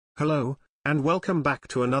Hello, and welcome back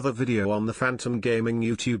to another video on the Phantom Gaming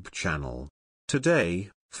YouTube channel.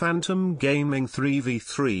 Today, Phantom Gaming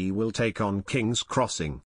 3v3 will take on King's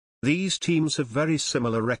Crossing. These teams have very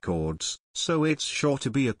similar records, so it's sure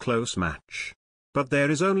to be a close match. But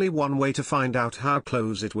there is only one way to find out how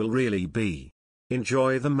close it will really be.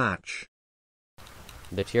 Enjoy the match.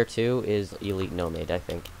 The tier 2 is Elite Nomad, I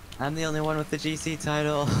think. I'm the only one with the GC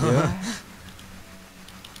title. Yeah.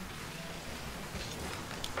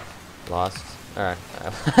 Lost. Alright.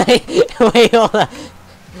 Wait, hold on.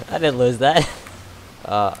 I didn't lose that.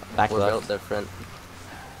 Back We're left. built different.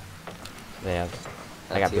 They have.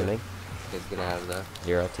 I got booming. He's gonna have the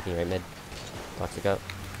 0, taking right mid. Toxic up.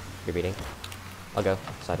 You're beating. I'll go.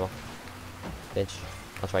 Sidewall. Pinch.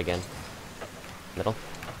 I'll try again. Middle.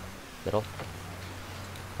 Middle.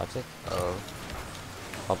 Toxic. oh.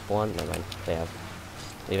 Up one. Never mind. They have.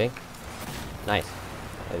 Leaving. Nice.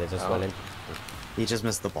 They just went in. He just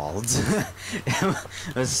missed the balls.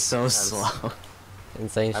 It was so slow.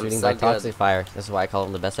 Insane I'm shooting so by good. Toxic Fire. That's why I call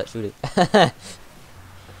him the best at shooting.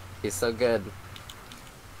 He's so good.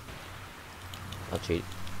 I'll cheat.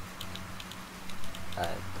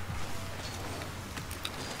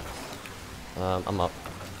 I'm up.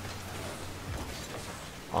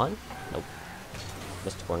 On? Nope.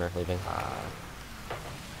 Missed corner, leaving.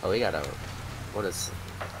 Oh, we got a. What is?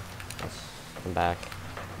 Yes. I'm back.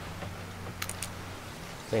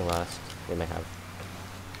 Staying last. We may have.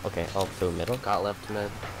 Okay, oh, boom, middle. Got left mid.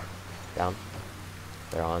 Down.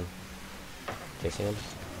 They're on. Chasing him.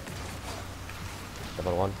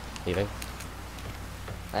 Double one. Leaving.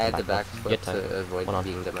 I had to Back back left. flip Get time. to avoid One on.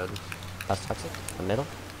 being demoted. That's Toxic. The middle.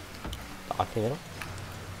 The Octane middle.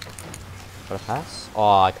 Got a pass.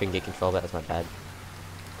 Oh, I couldn't get control of it. That's my bad.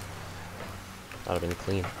 That would have been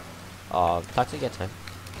clean. Oh, Toxic, get time.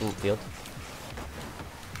 Field.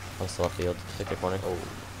 I'm still up field. Took the corner. Oh.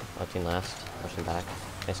 Octane last. Rushing back.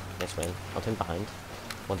 Nice win. Octane behind.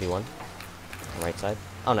 1v1. Right side.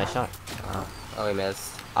 Oh, nice shot. Oh, he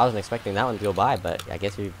missed. I wasn't expecting that one to go by, but I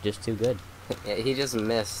guess you're just too good. Yeah, he just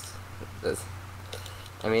missed.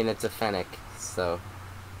 I mean, it's a Fennec, so.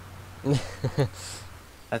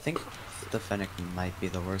 I think the Fennec might be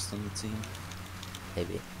the worst on the team.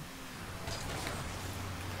 Maybe.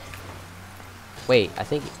 Wait, I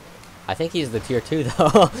think he's the tier 2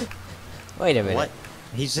 though. Wait a minute. What?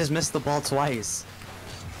 He just missed the ball twice.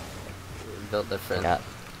 Built different. Got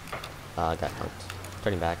humped.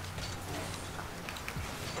 Turning back.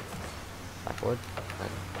 Backboard.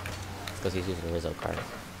 Because he's using a Rizzo card.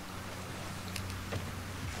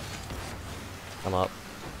 I'm up.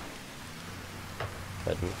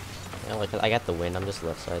 But yeah, like I got the win. I'm just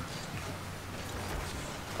left side.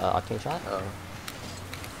 Octane shot. Oh.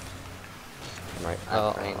 I'm right.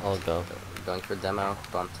 I'm I'll go. Going for demo.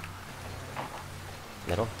 Bumped.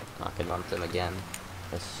 Middle. Not good. Bumped him again.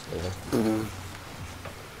 That's leaving.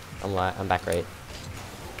 I'm back right.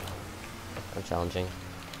 I'm challenging.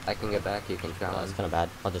 I can get back. You can It's challenge. kind of bad.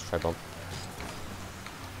 I'll just try bump.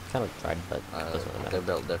 Kind of tried, but doesn't really They're matter.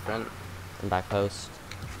 built different. I'm back post.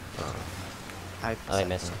 I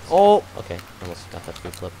missed. Oh! Okay, almost got that free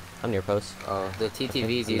flip. I'm near post. Oh, the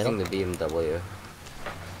TTV's Okay, using middle. the BMW.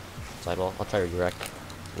 Sidewall. I'll try redirect.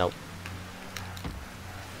 Nope.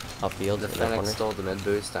 Upfield. The in the Fennec corner. stole the mid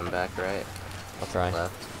boost. I'm back right. I'll try.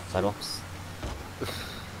 Left. Sidewall. Oops.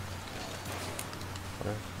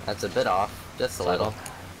 Corner. That's a bit off. Just a little.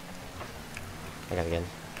 Sidewall. I got it again.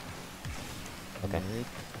 Okay.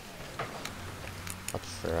 I'll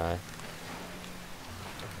try.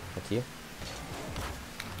 Up to you.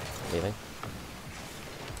 Leaving.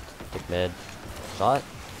 Take mid. Shot.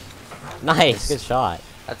 Nice! Good shot.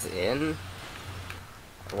 That's in?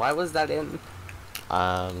 Why was that in?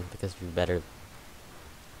 Because you're better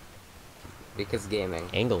Because gaming.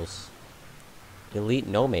 angles. Elite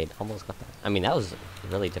Nomad. Almost got that. I mean, that was a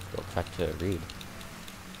really difficult track to read.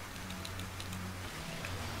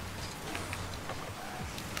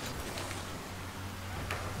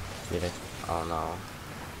 Leaving. Oh no.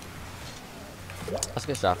 That's a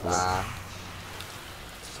good shot from him.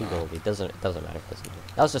 It's too goalie. It doesn't matter.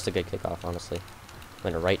 That was just a good kickoff, honestly.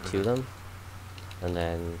 Went right to them, and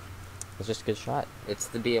then it was just a good shot. It's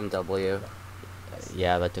the BMW.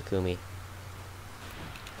 Yeah, but Takumi.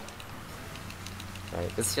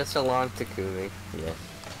 Right. It's just a long Takumi. Yeah.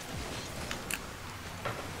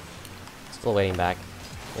 Still waiting back.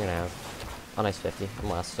 You're gonna have. Oh, nice 50. I'm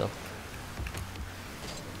last still.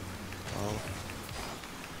 Oh,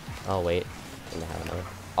 Oh wait. I'm gonna have another.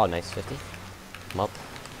 Oh, nice 50. I'm up.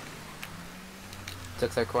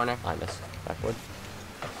 Took their corner. I missed. Backward.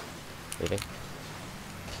 Leaving.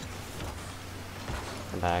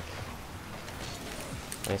 I'm back.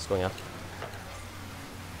 Nice, going up.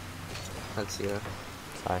 That's you.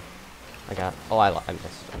 Sorry. I got. Oh, I missed.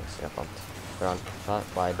 I missed. I got bumped. They're on. Shot.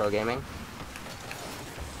 Wide. Pro gaming.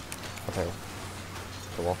 I'll try.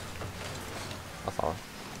 The wall. I'll follow.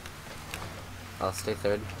 I'll stay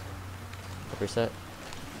third. Reset.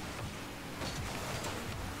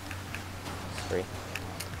 Free.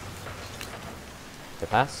 Good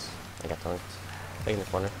pass. I got dunked. Taking the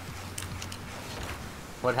corner.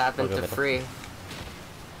 What happened I'll go to middle. free?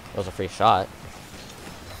 It was a free shot.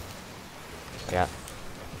 I got.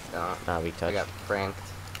 Weak touch. I got pranked.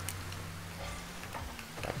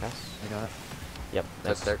 Back pass. I got Yep.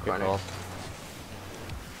 That's their good corner. call.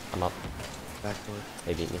 I'm up. backboard.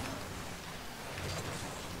 They beat me.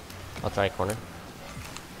 I'll try a corner.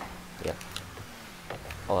 Yep.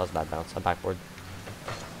 Oh, that was a bad bounce. I'm backboard.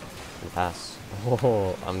 And pass.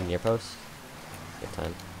 Oh, I'm near post. Good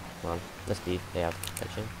time. Come on. Let's be. They have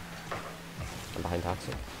catching. I'm behind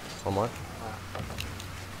Toxic. One more.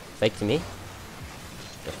 Fake to me.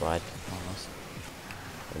 Just wide. Almost.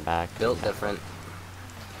 And back. Built and back. different.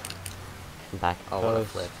 And back. Oh, what a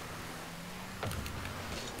Post. flip.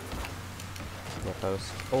 Near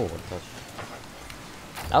post. Oh, what a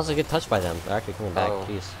touch. That was a good touch by them. They're actually coming back. Oh.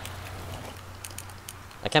 Jeez.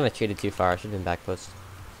 I kind of cheated too far. I should have been back post.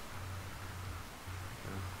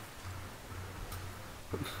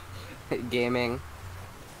 Gaming.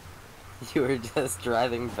 You were just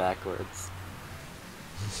driving backwards.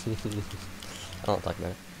 I don't talk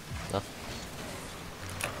about it. No.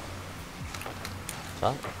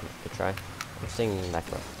 Shot? Good try. I'm staying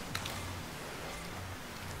back left.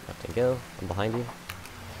 Left and go. I'm behind you.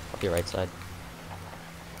 Up your right side.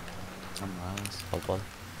 I'm Miles. Bump one.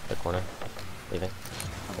 The corner. Leaving.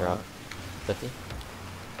 I'm They're out. up. 50.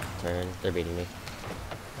 Turn. They're beating me.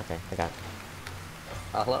 Okay, I got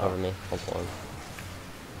Hello. over me. Bump one.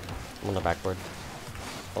 I'm on the backboard.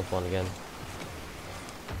 Bump one again.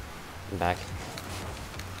 I'm back.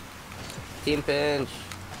 Team pinch.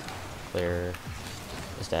 Clear.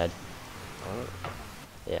 Is dead. Oh,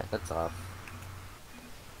 Yeah. that's off.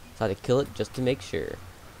 Tried to kill it just to make sure.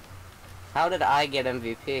 How did I get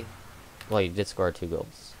MVP? Well, you did score 2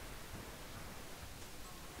 goals.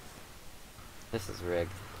 This is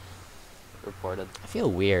rigged. Reported. I feel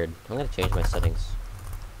weird. I'm gonna change my settings.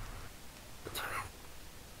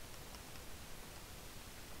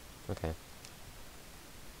 Okay.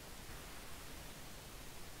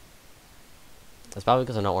 It's probably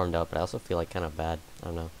because I'm not warmed up, but I also feel like kind of bad. I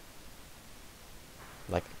don't know.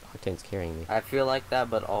 Like Octane's carrying me. I feel like that,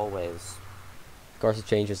 but always. Of course, it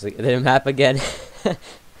changes the map again.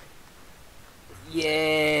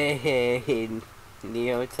 Yay!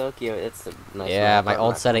 Neo Tokyo. It's a nice. Yeah, map, my I'm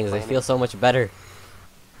old not settings, they complaining. feel so much better.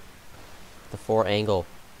 The 4 angle.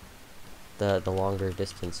 The longer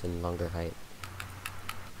distance and longer height.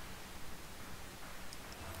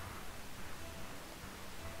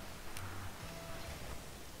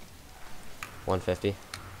 $150.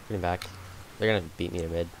 Getting back. They're gonna beat me to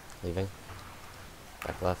mid. Leaving.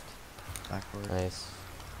 Back left. Backboard. Nice.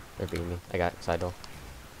 They're beating me. I got side door.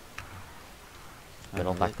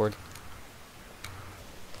 Middle, Right. backboard.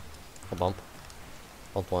 A bump.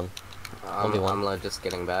 Bump one. Only one. I'm just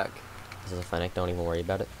getting back. This is a Fennec, don't even worry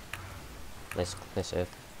about it. Nice save.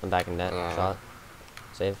 I'm back in net. Yeah. Shot.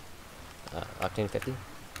 Save. Octane 50.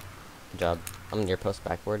 Good job. I'm near post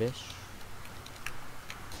backboard-ish.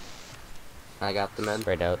 I got the mid.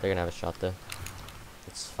 Straight out. They're gonna have a shot though.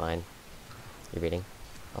 It's fine. You're beating.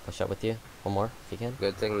 I'll push up with you. One more if you can.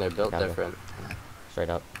 Good thing they're built Got it. different. Straight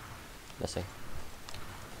up. Missing.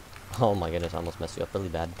 Oh my goodness, I almost messed you up really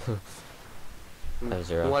bad. I have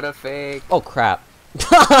 0. What a fake. Oh crap.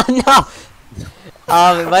 No!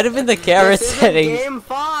 It might have been the camera This isn't settings. Game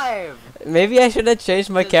 5. Maybe I should have changed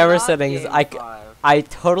my It's camera not settings. Game I 5.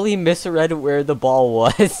 totally misread where the ball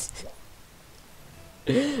was.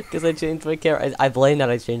 Because I changed my camera. I blame that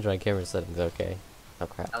I changed my camera settings. Okay. Oh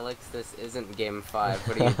crap. Alex, this isn't Game 5.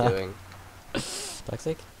 What are you doing?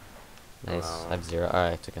 Toxic? Nice. Oh. I have 0.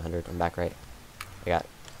 Alright, I took 100. I'm back right. I got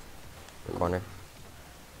the corner.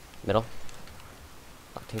 Middle.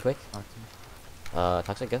 Octane quick. Octane.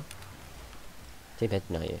 Toxic go. Team hit.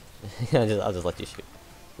 No, you. I'll just let you shoot.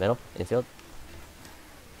 Middle. Infield.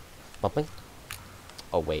 Bumping.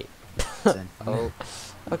 Oh wait. It's in. Oh,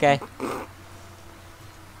 Okay.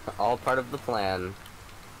 all part of the plan.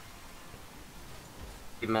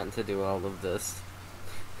 You meant to do all of this.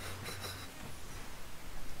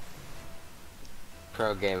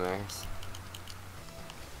 Pro gamers.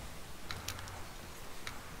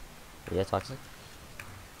 Yeah, Toxic.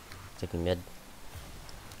 Taking mid.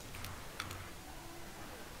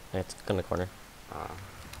 It's in the corner. Oh.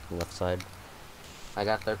 Left side. I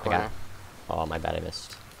got their I corner. got. Oh, my bad, I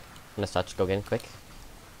missed. Miss touch, go get in quick.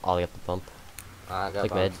 Ollie up the pump. I got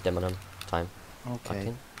Click mid, bumped. demo him. Time. Okay.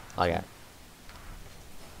 Octane. Oh, yeah.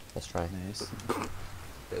 Let's try. Nice.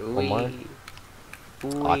 One more.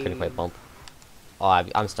 Oh, I couldn't quite bump. Oh,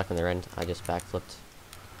 I'm stuck in their end. I just backflipped.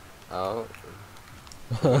 Oh.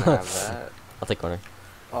 Can I have that? I'll take corner.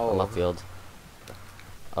 Oh. On left field.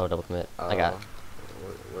 Oh, double commit. I got.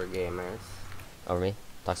 We're gamers. Over me.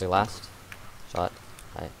 Toxic last. Shot.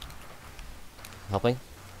 Hi. Helping.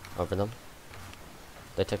 Over them.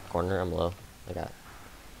 They took corner. I'm low. I got.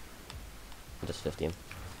 I'm just 15.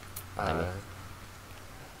 Behind me.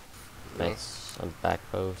 Nice. I'm back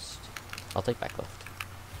post. I'll take back left.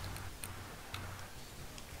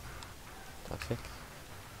 Toxic.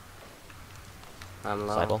 I'm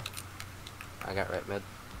low. Sidewall. I got right mid.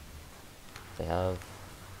 They have.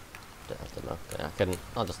 Demo. I couldn't.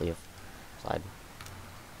 I'll just leave. Side.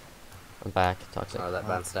 I'm back. Toxic. Oh, that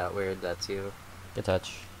bounced out weird. That's you. Good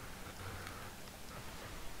touch.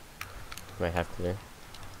 Might have clear.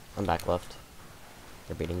 I'm back left.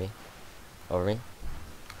 They're beating me. Over me.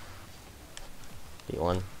 Beat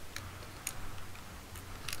one.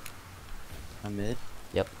 I'm mid.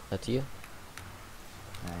 Yep, that's you.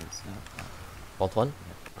 Nice. Bolt one.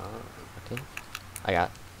 Oh. Okay. I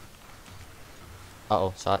got.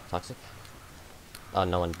 Uh-oh, shot. Toxic. Oh,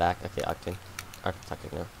 no one back. Okay, Octane.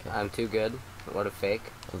 Toxic, no. Okay. I'm too good. What a fake.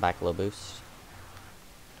 I'm back low boost.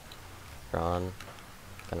 Drawn.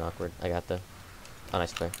 Kinda awkward. I got the. Oh,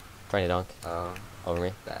 nice clear. Trying to dunk. Oh, Over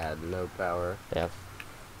me. that had no power. They have.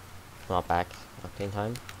 I'm not back. Octane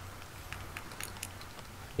time.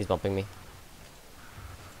 He's bumping me.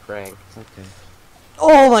 Frank. Okay.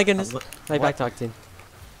 Oh my goodness! What- My what? back Octane.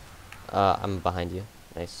 I'm behind you.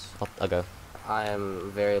 Nice. I'll go. I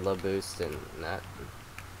am very low boost in that.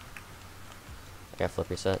 I got flip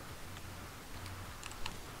reset.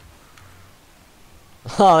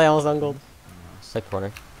 Oh, they almost ungold. Side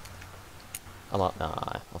corner. I'm up.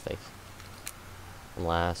 Nah, I'll fake. I'm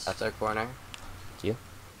last. That's our corner. It's you.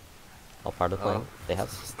 All part of the plan. Oh. They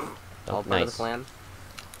have. All Oh, part nice. of the plan.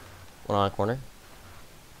 One on a corner.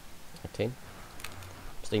 15.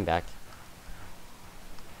 Sitting back.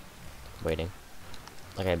 Waiting.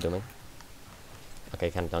 Okay, booming. Okay,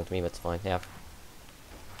 kind of dunked me, but it's fine. Yeah.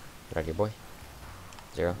 Get out of here, boy.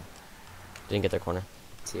 0. Didn't get their corner.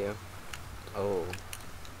 It's you. Oh.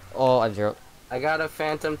 Oh, I have 0. I got a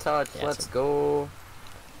phantom touch. Yeah, Let's so- go.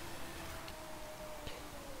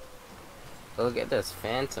 Look at this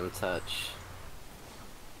phantom touch.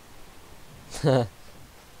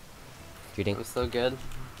 Cheating. I'm so good.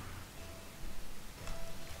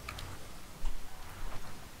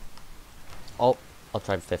 Oh, I'll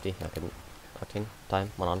try 50. I couldn't. 14.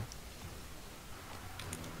 Time. One on.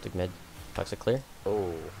 Dig mid. Toxic clear.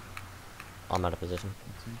 Oh. I'm out of position.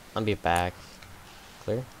 I'm be back.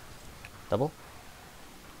 Clear. Double.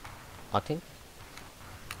 Octane.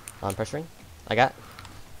 I'm pressuring. I got.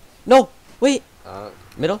 No! Wait!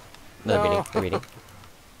 Middle? No, they're beating. No. They're beating.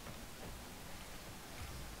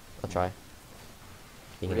 I'll try.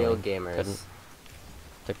 Being Real annoying. gamers. Couldn't.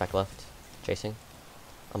 Took back left. Chasing.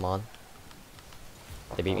 I'm on.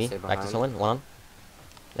 They beat I'll me. stay Back to behind. someone. One on.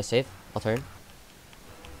 Nice save. I'll turn.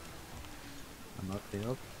 I'm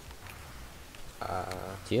upfield.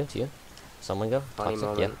 To you. To you. Someone go. Funny Toxic.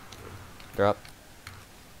 moment. Yep. They're up.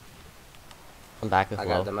 I'm back with I low.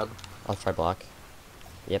 got them up. I'll try block.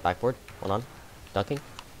 Yeah, backboard. One on. Dunking.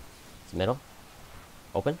 It's middle.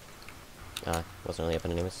 Open. Wasn't really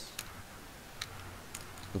open anyways.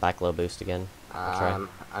 I'm back low boost again. I'll try.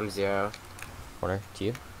 I'm 0. Corner. To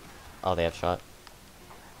you. Oh, they have shot.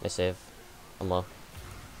 Nice save. I'm low.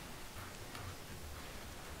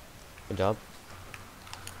 Good job.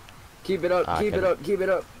 Keep it up, Ah, keep it couldn't. up, keep it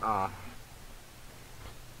up. Aw.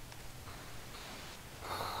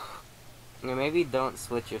 Yeah, maybe don't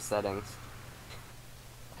switch your settings.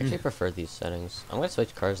 I actually prefer these settings. I'm gonna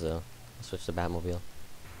switch cars though. I'll switch to Batmobile.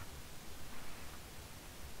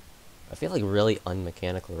 I feel like really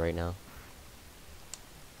unmechanical right now.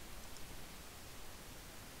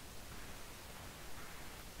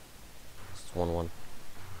 It's 1-1.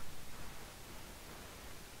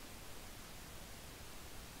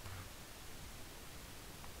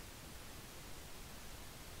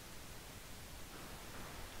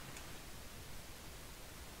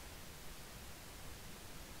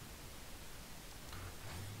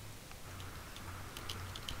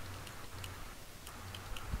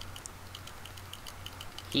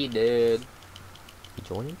 He did. You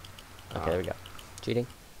joining? Okay, Oh. there we go. Cheating.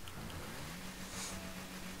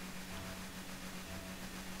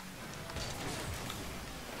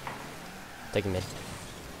 Taking mid.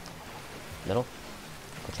 Middle.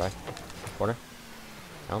 I'll try. Corner.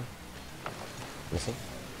 Down. Missing.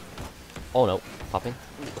 Oh no. Popping.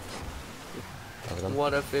 Over them.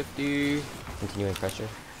 What a 50. Continuing pressure.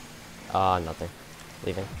 Nothing.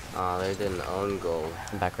 Leaving. They didn't own goal.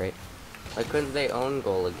 Back right. Why couldn't they own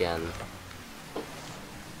goal again?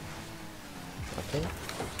 Okay.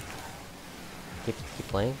 Keep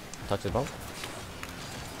playing. Touch the ball.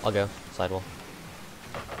 I'll go. Sidewall.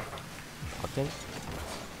 Octane.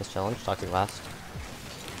 This challenge. Toxic last.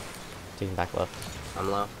 Taking back left. I'm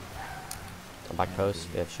low. I'm back post.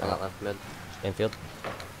 We have I got shot. left mid. Infield.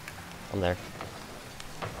 I'm there.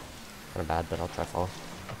 Kinda bad, but I'll try follow.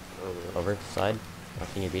 Over. Side.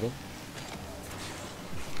 Nothing you're beating.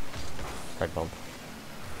 Hard bump.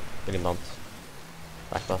 Getting bumped.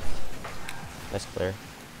 Back left. Nice clear.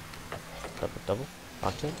 Double.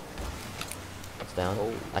 Octane. It's down.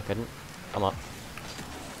 Oh. I couldn't. I'm up.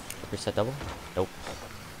 Reset double. Nope.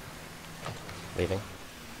 Leaving.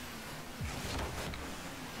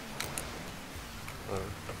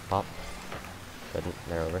 Pop. Couldn't.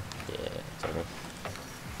 They're over. Yeah, it's over.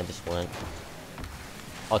 I just went.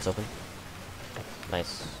 Oh, it's open.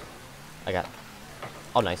 Nice. I got.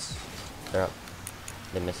 Oh, nice. They're up.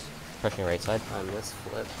 They missed. Pressuring right side. I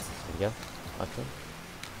misflipped. There you go. Okay.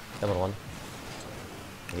 Double one.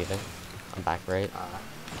 Leaving. I'm back right.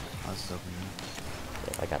 I was open.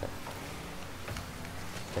 Yeah, I got it.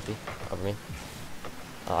 50. Over me.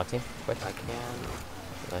 Octane. Quick. I can.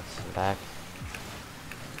 Nice. I'm back.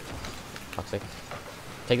 Toxic.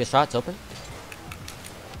 Take the shot. It's open.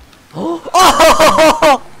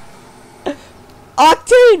 Oh!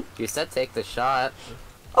 Octane! You said take the shot.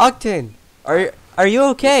 Octane! Are you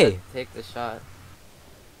okay? You said take the shot.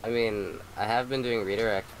 I mean, I have been doing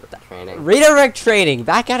redirect training. Redirect training!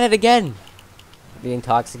 Back at it again! Being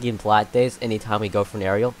toxic in flat days, anytime we go for an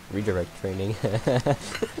aerial, redirect training.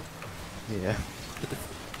 Yeah.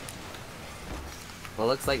 Well,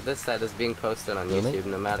 looks like this set is being posted on Really? YouTube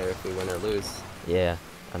no matter if we win or lose. Yeah,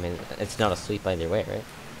 I mean, it's not a sweep either way, right?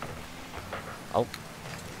 Oh,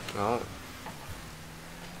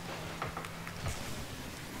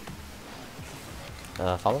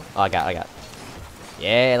 Oh, follow? Oh, I got.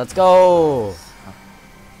 Yeah, let's go!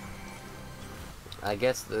 I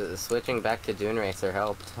guess the switching back to Dune Racer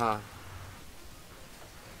helped, huh?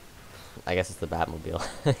 I guess it's the Batmobile.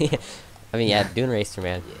 I mean, yeah, Dune Racer,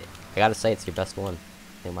 man. I gotta say, it's your best one,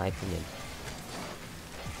 in my opinion.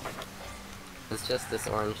 It's just this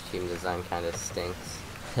orange team design kind of stinks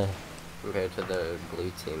compared to the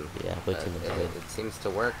blue team. Yeah, blue But team is it, good. it seems to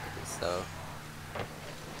work, so...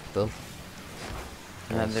 Boom.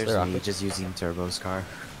 And then Nice, there's they're me awkward. just using Turbo's car.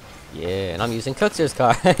 Yeah, and I'm using Cookser's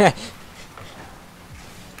car.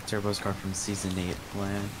 Turbo's car from season 8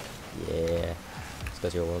 plan. Yeah. It's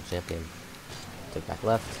because you're a world champion. Take back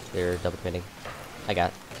left. They're double committing. I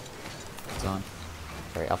got. It's on.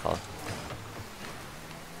 Alright, I'll follow.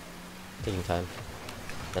 Taking time.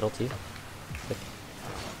 Middle two. Quick.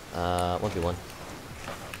 1v1.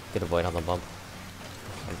 Good avoid on the bump.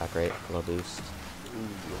 I'm back right. Low boost.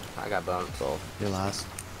 I got bumped. So. Your last.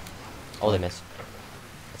 Oh, they missed.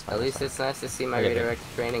 That's fine. At that's least fine. it's nice to see my Okay, good. redirect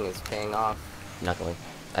training is paying off. Not going.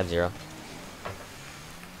 I have 0.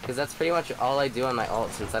 Because that's pretty much all I do on my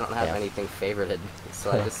ult since I don't have Yeah. anything favorited.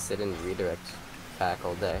 So I just sit in redirect pack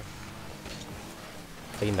all day.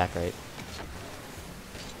 Taking back right.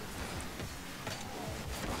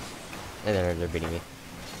 And they're beating me.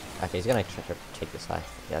 Okay, he's gonna try to take this high.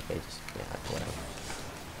 Yeah, okay, just whatever.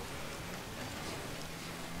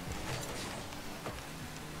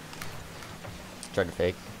 Tried to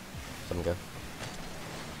fake. Let him go.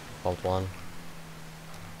 Bumped 1.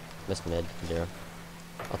 Missed mid. 0.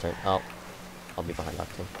 I'll turn. Oh. I'll be behind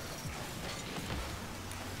Octane.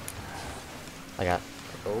 I got.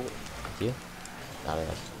 Oh, You? Not it.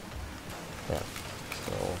 Yeah.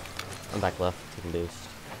 So I'm back left, taking boost.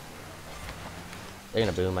 They're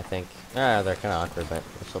gonna boom, I think. Ah, they're kinda awkward, but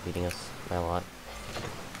they're still beating us by a lot.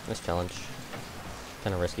 Nice challenge.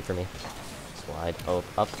 Kinda risky for me. Slide. Oh,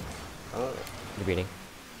 up. oh, You're beating.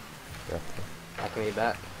 You're up. I can be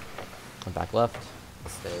back. I'm back left.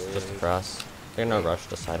 Stay. Just across. They're gonna rush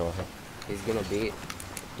to side over. He's gonna beat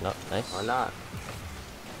No, nice. or not.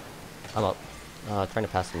 I'm up. Trying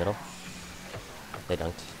to pass the middle. They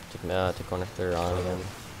dunked. Took corner. They're on again.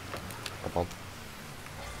 A bump.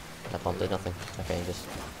 That bump did nothing. Okay, just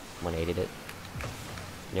 180'd it.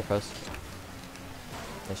 Near post.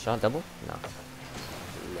 Nice shot. Double? No.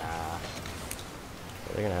 Nah.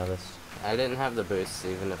 They're gonna have this. I didn't have the boost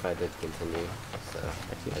even if I did continue, so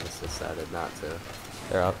Actually. I just decided not to.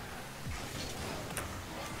 They're up.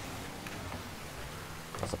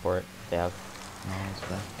 I'll support. They have. No, it's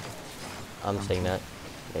bad. I'm saying that.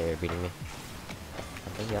 They're beating me.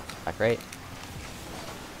 Okay, yep. Back right.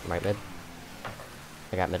 Right mid.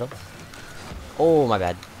 I got middle. Oh, my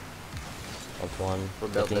bad. 1-1. We're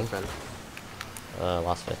built 15. different.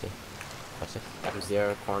 Lost 50. Toxic.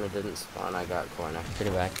 M0 corner didn't spawn. I got corner.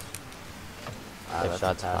 Shooting back. Good That's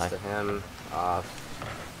shots, a pass high. to him. Off.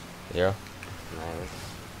 0. Nice.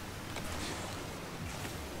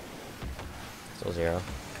 Still 0.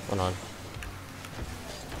 1 on.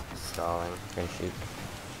 Stalling. Trying to shoot.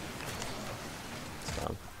 It's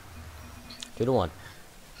down. 2-1.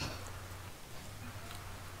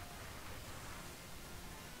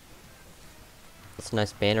 That's a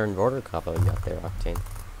nice banner and border combo you got there, Octane.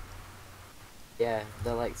 Yeah,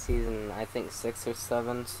 they're like season, I think 6 or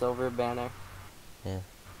 7 silver banner. Yeah.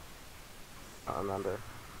 I don't remember.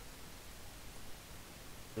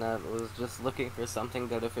 No, it was just looking for something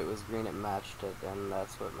that if it was green it matched it, and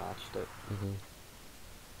that's what matched it.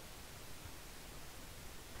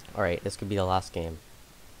 Alright, this could be the last game.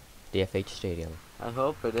 DFH Stadium. I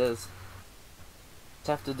hope it is. Just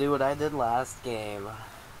have to do what I did last game.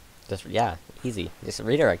 Just, yeah, easy. Just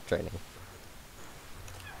redirect training.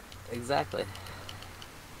 Exactly.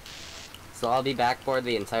 So I'll be backboard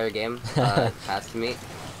the entire game, past me.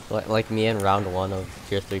 Like me in round 1 of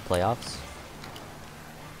Tier 3 playoffs.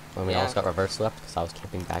 When we Yeah. almost got reverse swept because I was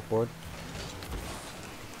camping backboard.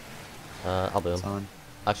 I'll boom. Someone.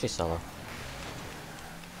 Actually, solo.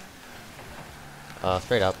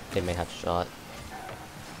 Straight up. They may have shot.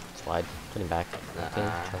 It's wide. Turning back.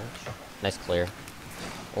 Challenge. Nice clear.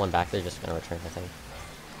 One back, they're just gonna return, I think.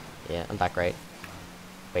 Yeah, I'm back right.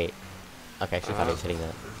 Wait. Okay, actually thought I was hitting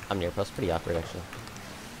that. I'm near post. Pretty awkward, actually.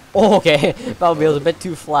 Oh, okay. Probably was a bit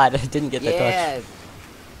too flat. Didn't get the touch. Yeah!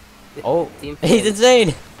 Oh, Team he's fake.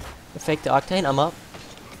 insane! Fake to Octane, I'm up.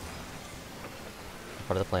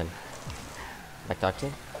 Part of the plan. Back to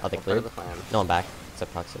Octane. Are they Part cleared? of the plan. No, I'm back.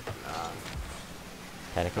 Except Toxic.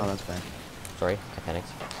 Panicking. Oh, that's bad. Sorry, I panicked.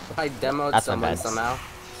 I demoed That's my someone bad. somehow.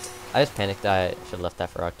 I just panicked. I should have left that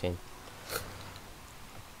for Octane.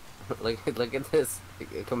 Look at this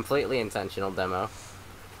completely intentional demo.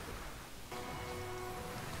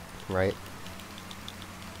 Right.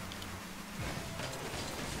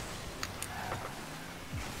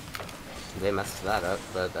 They messed that up,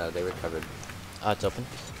 but they recovered. It's open.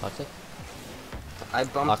 Toxic. I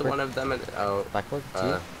bumped Awkward. one of them and Backward.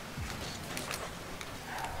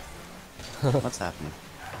 What's happening?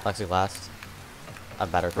 Toxic last. A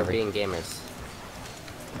better for recovery. being gamers.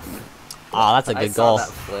 Oh, that's a I good saw goal. that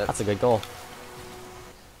flip. That's a good goal.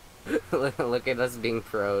 Look at us being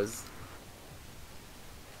pros.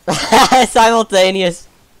 Simultaneous.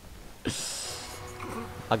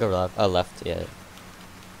 I'll go left. Oh, left. Yeah.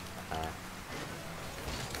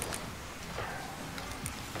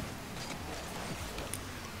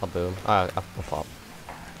 I'll boom. I'll pop.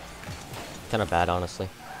 Kind of bad, honestly.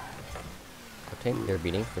 Okay, they're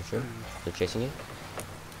beating for sure. They're chasing you.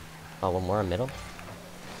 Oh, one more in middle.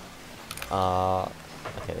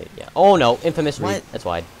 Okay, yeah. Oh no, infamous read. What? That's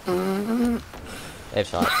wide. They have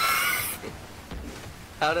shot.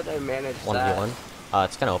 How did I manage 1v1. that?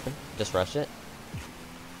 It's kind of open. Just rush it.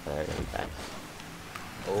 They're gonna be back.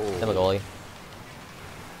 Oh. Demo goalie.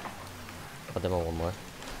 I'll demo one more.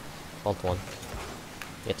 1-1.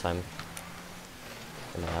 Get time.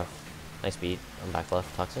 And I have. Nice beat. I'm back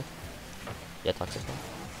left. Toxic. Yeah, Toxic.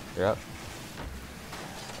 You're up.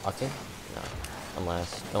 Octane? No. I'm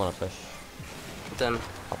last. Don't want to push. Them.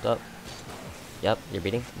 Popped up. Yep, you're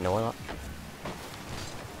beating. No one up.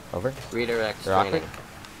 Over. Redirect They're awkward. training.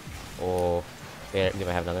 Oh. Yeah, they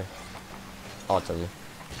might have another. Oh, it's on me.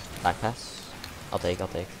 Back pass. I'll take. I'll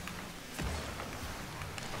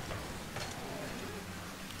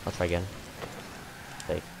try again.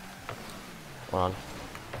 Take. One on.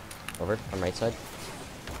 Over. On right side.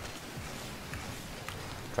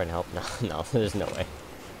 Trying to help. No, no, there's no way.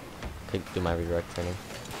 Could do my redirect training.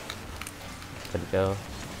 Couldn't go.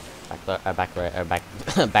 Back left. Back right. Back.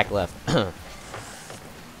 Back left. Yeah,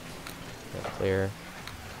 clear.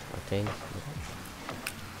 Octane.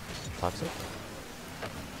 Toxic.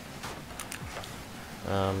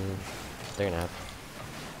 They're gonna have.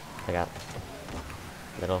 I got.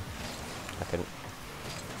 Middle. I couldn't.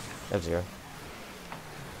 I have 0.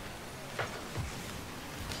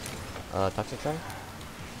 Toxic try.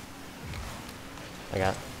 I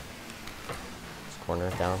got. This corner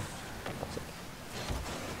down. Toxic.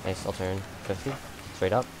 Nice, I'll turn. 50.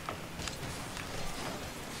 Straight up.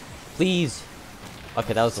 Please!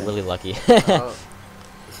 Okay, that was really lucky. Oh.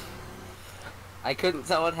 I couldn't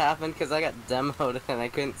tell what happened because I got demoed and I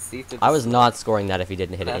couldn't see through the I was not scoring that if he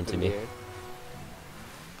didn't hit it into me. Weird.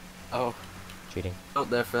 Oh, Cheating. felt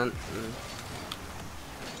different.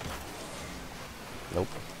 Nope.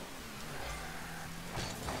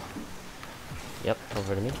 Yep,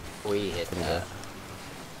 over to me. We hit Couldn't that.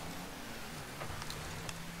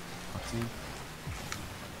 Octane.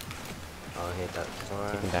 I'll hit that before.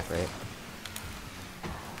 Taking back right.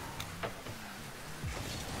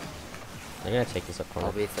 They're gonna take this up corner.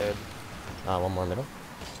 I'll be third. One more middle.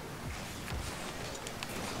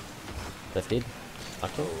 Lifted.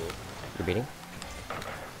 Octane. Oh. You're beating.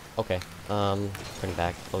 Okay. Turning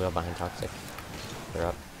back. We'll go behind Toxic. They're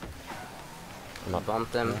up. I'm up.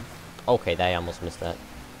 Bumped him. Okay, I almost missed that.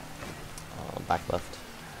 Back left.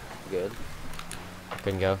 Good.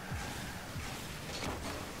 Couldn't go.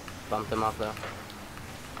 Bumped him off though.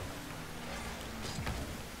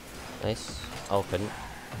 Nice. Oh, couldn't.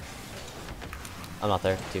 I'm not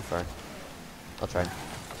there. Too far. I'll try.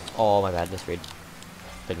 Oh, my bad. Misread.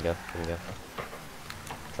 Couldn't go. Couldn't go.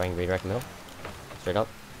 Trying redirect middle. Straight up.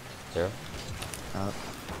 0. Up.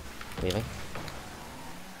 Leaving.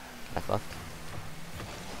 Back left.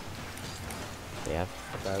 Yeah.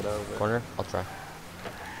 Right over. Corner. I'll try.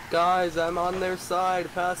 Guys, I'm on their side.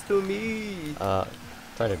 Pass to me.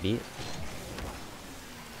 Try to beat.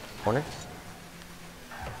 Corner.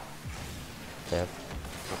 Yeah.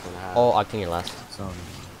 Oh, Octane, your last. So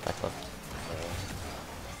Back left.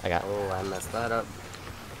 I got. Oh, I messed that up.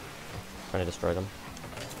 Trying to destroy them.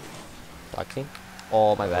 Octane.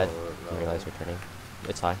 Oh, my bad. Oh, Didn't no. realize we're turning.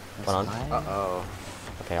 It's high. that's One on. high. Uh-oh.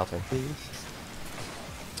 Okay, I'll turn. Please.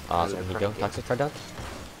 So they're here you go. cranking. Toxic, try down.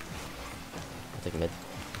 I'll take mid.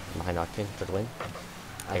 I'm behind Octane. Try to win.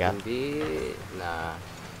 I got. can be... Nah.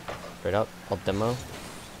 Straight up. I'll demo.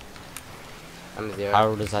 I'm 0.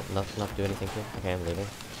 How does that not do anything to you? Okay, I'm leaving.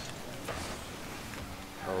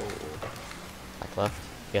 Oh. Back left.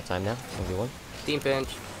 You got time now. 1v1. Team pinch.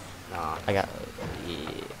 Nah. I got. Yeah.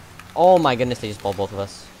 Oh my goodness, they just balled both of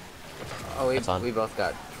us. Oh, That's on. we both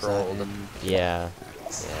got trolled. 7. Yeah.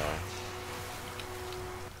 Yeah.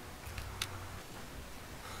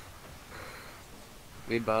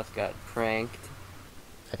 We both got pranked.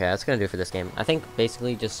 Okay, that's gonna do it for this game. I think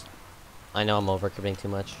basically just. I know I'm overcommitting too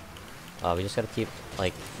much. We just gotta keep,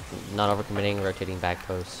 like, not overcommitting, rotating back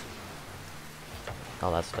posts.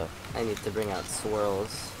 All that stuff. I need to bring out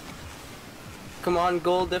swirls. Come on,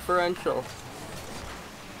 goal differential.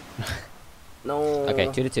 No. Okay,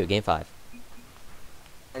 2-2, game 5.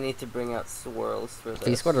 I need to bring out swirls for this.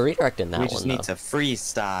 He scored a redirect in that We one, just need though. to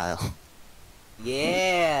freestyle.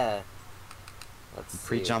 Yeah. Let's see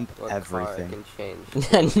Pre-jump what car I everything. can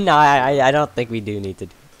change. No, I don't think we do need to.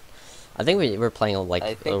 I think we're playing I like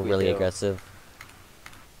think we really do. aggressive.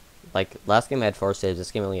 Like last game I had 4 saves.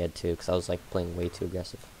 This game I only had 2 because I was like playing way too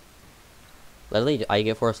aggressive. Literally, I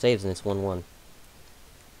get 4 saves and it's 1-1.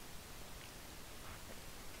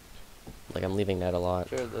 Like I'm leaving that a lot.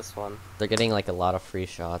 Sure, this one. They're getting like a lot of free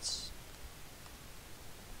shots.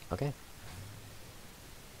 Okay.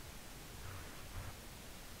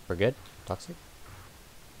 We're good. Toxic.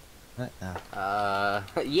 What? Yeah,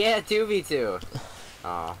 2v2.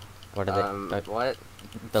 Oh. What are they? What?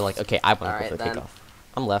 They're like, okay, I want to go Alright, for the then. kickoff.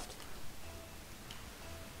 I'm left.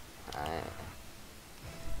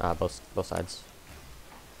 I Both sides.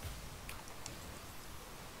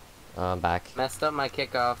 Back. messed up my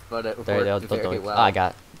kickoff, but it There, worked very well. I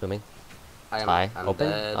got booming. I'm Open.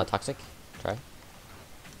 dead. Toxic. Try.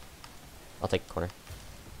 I'll take the corner.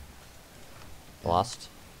 Lost.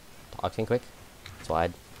 Octane quick. It's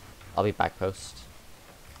wide. I'll be back post.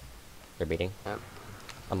 They're beating. Yep.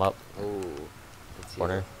 I'm up. Ooh. It's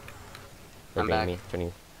Corner. you. They're I'm beating back. me.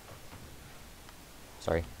 Turning.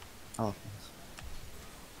 Sorry. Oh.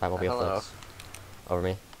 I will be a Hello. flex. Over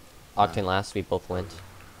me. Octane last. We both went.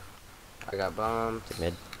 I got bumped. Take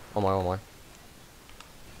mid. One more.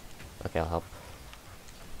 Okay, I'll help.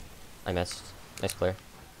 I missed. Nice clear.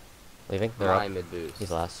 Leaving. They're My up. mid boost.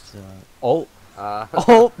 He's last. So, Oh! Uh,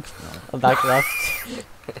 Oh! I'm back left.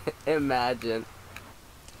 imagine.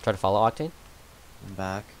 Try to follow Octane. I'm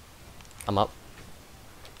back. I'm up.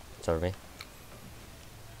 It's over me.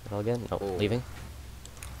 Middle again? Nope. Oh. Leaving.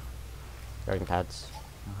 Guarding pads.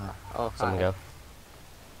 Oh, Someone hi. go.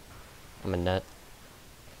 I'm in net.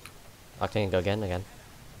 Octane, go again.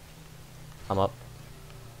 I'm up.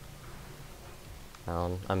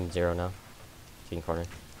 Down. I'm 0 now. Taking corner.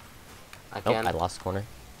 I Nope, can. I lost corner.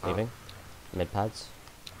 Oh. Leaving. Mid pads.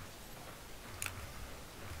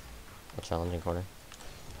 A challenging corner.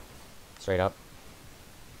 Straight up.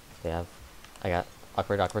 They have. I got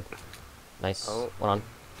awkward. Nice. Oh. One on.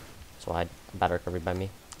 It's wide. Bad recovery by me.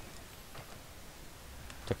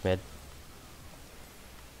 Took mid.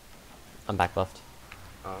 I'm back left.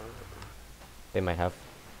 Oh. They might have.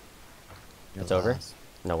 You're It's over? last.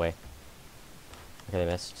 No way. Okay,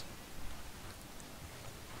 they missed.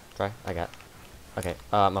 Try. I got. Okay.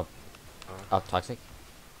 I'm up. Up toxic.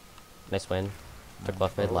 Nice win. Took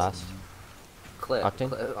left mid last. Clip. Octane?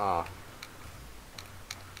 Clip. Oh.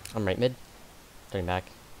 I'm right mid. Turning back.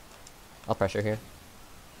 I'll pressure here.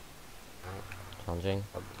 Alright. Challenging.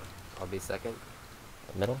 I'll be second.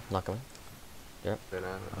 Middle. Not going. You're up.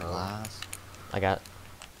 Gonna, Last. I got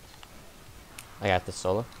this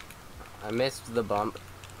solo. I missed the bump.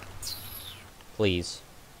 Please.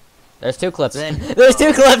 There's 2 clips. Then- There's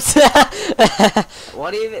 2 clips.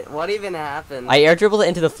 What even happened? I air dribbled it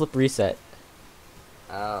into the flip reset.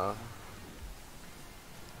 Oh.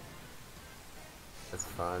 That's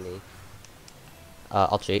funny.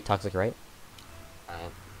 I'll cheat. Toxic right.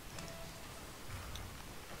 Alright.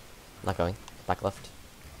 Not going. Back left.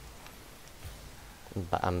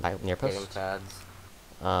 I'm back near Getting post. pads.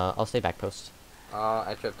 I'll stay back post. Oh,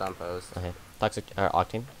 I tripped on post. Okay. Toxic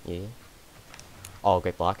Octane. Yeah. Oh,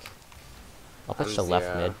 great block. I'll push I'm to left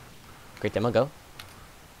 0. mid. Great demo. Go.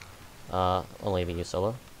 Only leaving you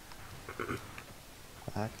solo.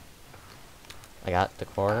 Back. I got the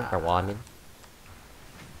corner or wall. I mean.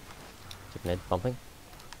 Took mid. Bumping.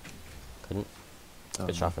 Couldn't. Oh,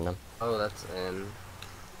 Good shot from them. Oh, that's in.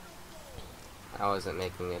 I wasn't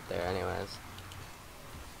making it there anyways.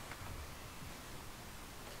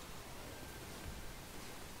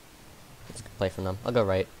 It's a good play from them. I'll go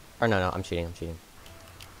right. Or no, I'm cheating. I'm cheating.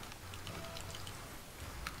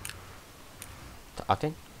 To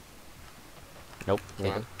Octane? Nope. Can't.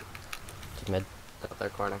 Leaving. Took mid. Got their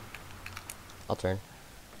corner. I'll turn.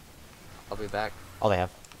 I'll be back. All they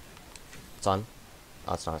have. It's on.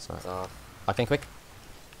 Oh, it's not. It's not. It's off. Octane, quick.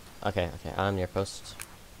 Okay. I'm near post.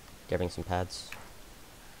 Grabbing some pads.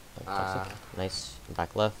 Toxic. Nice.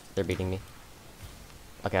 Back left. They're beating me.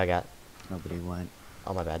 Okay, I got. Nobody went.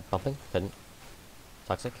 Oh, my bad. Bumping. Couldn't.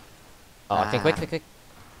 Toxic. Oh, Octane, quick.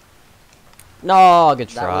 No, good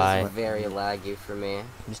That try. was very laggy for me.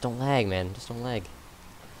 Just don't lag, man. Just don't lag.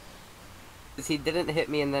 'Cause he didn't hit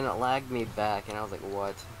me and then it lagged me back and I was like,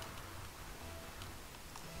 what?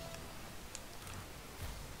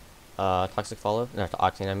 Toxic follow. No, to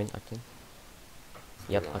Octane, I mean. Octane.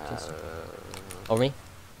 Yep, Octane. Over me.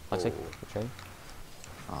 Toxic. Oh. Return.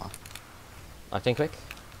 Aw. Octane, quick.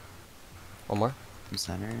 One more. From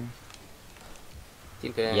center.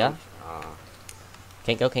 Team pinch. Yeah. Oh.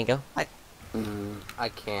 Can't go. I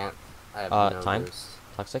can't. I have no time. boost.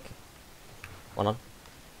 Toxic. One on.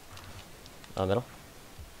 Middle.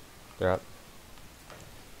 They're up.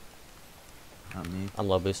 Not me. I'm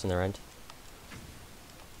low boost in their end.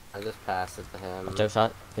 I just passed it to him. Joe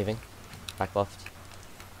shot. Leaving. Back left.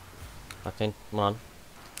 Octane. One on.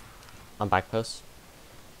 I'm back post.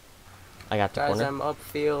 I got the Guys, corner. I'm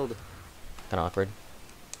upfield. Kinda awkward.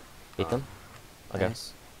 Beat them. Okay.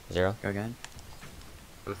 Nice. 0. Go again.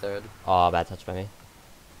 I'm third. Oh, bad touch by me.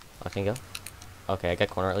 Octane, go. Okay, I got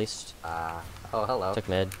corner at least. Oh, hello. Took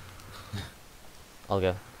mid. I'll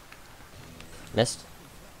go. Missed.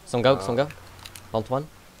 Some go. Bumped one.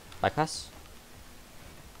 Back pass.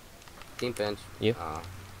 Team pinch. You. Oh,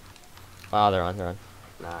 Oh, they're on. nah.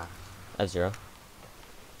 I have 0.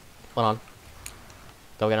 One on.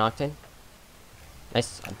 Go get an Octane.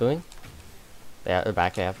 Nice. Booing. Yeah, they're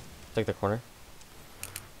back. They have. Took the corner.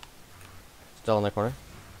 Still in the corner.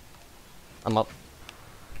 I'm up.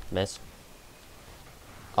 Miss.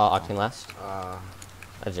 Octane last. I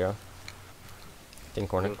have 0. In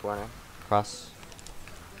corner. In corner. Cross.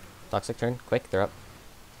 Toxic turn. Quick. They're up.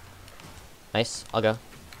 Nice. I'll go.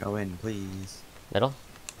 Go in, please. Middle.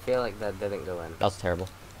 I feel like that didn't go in. That was terrible.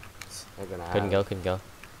 They're gonna have Couldn't go.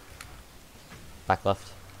 Back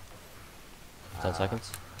left. 10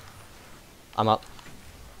 seconds. I'm up.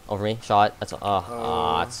 Over me. Shot. That's it's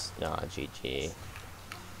GG.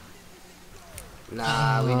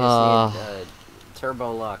 Nah, we just need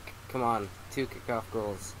turbo luck. Come on, 2 kickoff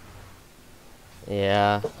goals.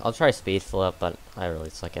 Yeah, I'll try speed flip, but I really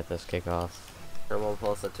suck at this kickoff. Turbo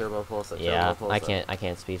pulsa, turbo pulsa, Yeah, turbo pulsa. I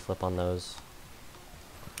can't speed flip on those.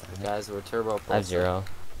 Guys, we're turbo pulsa. I have 0.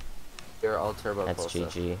 You're all turbo That's pulsa.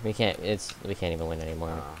 GG. We can't even win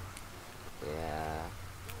anymore. Yeah.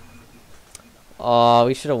 Oh,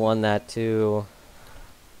 we should have won that too.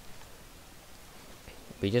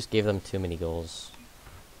 We just gave them too many goals.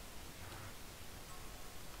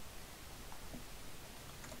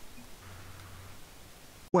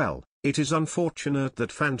 Well, it is unfortunate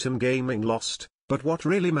that Phantom Gaming lost, but what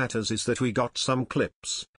really matters is that we got some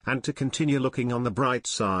clips, and to continue looking on the bright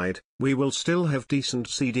side, we will still have decent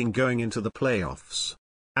seeding going into the playoffs.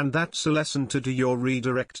 And that's a lesson to do your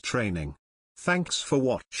redirect training. Thanks for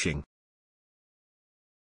watching.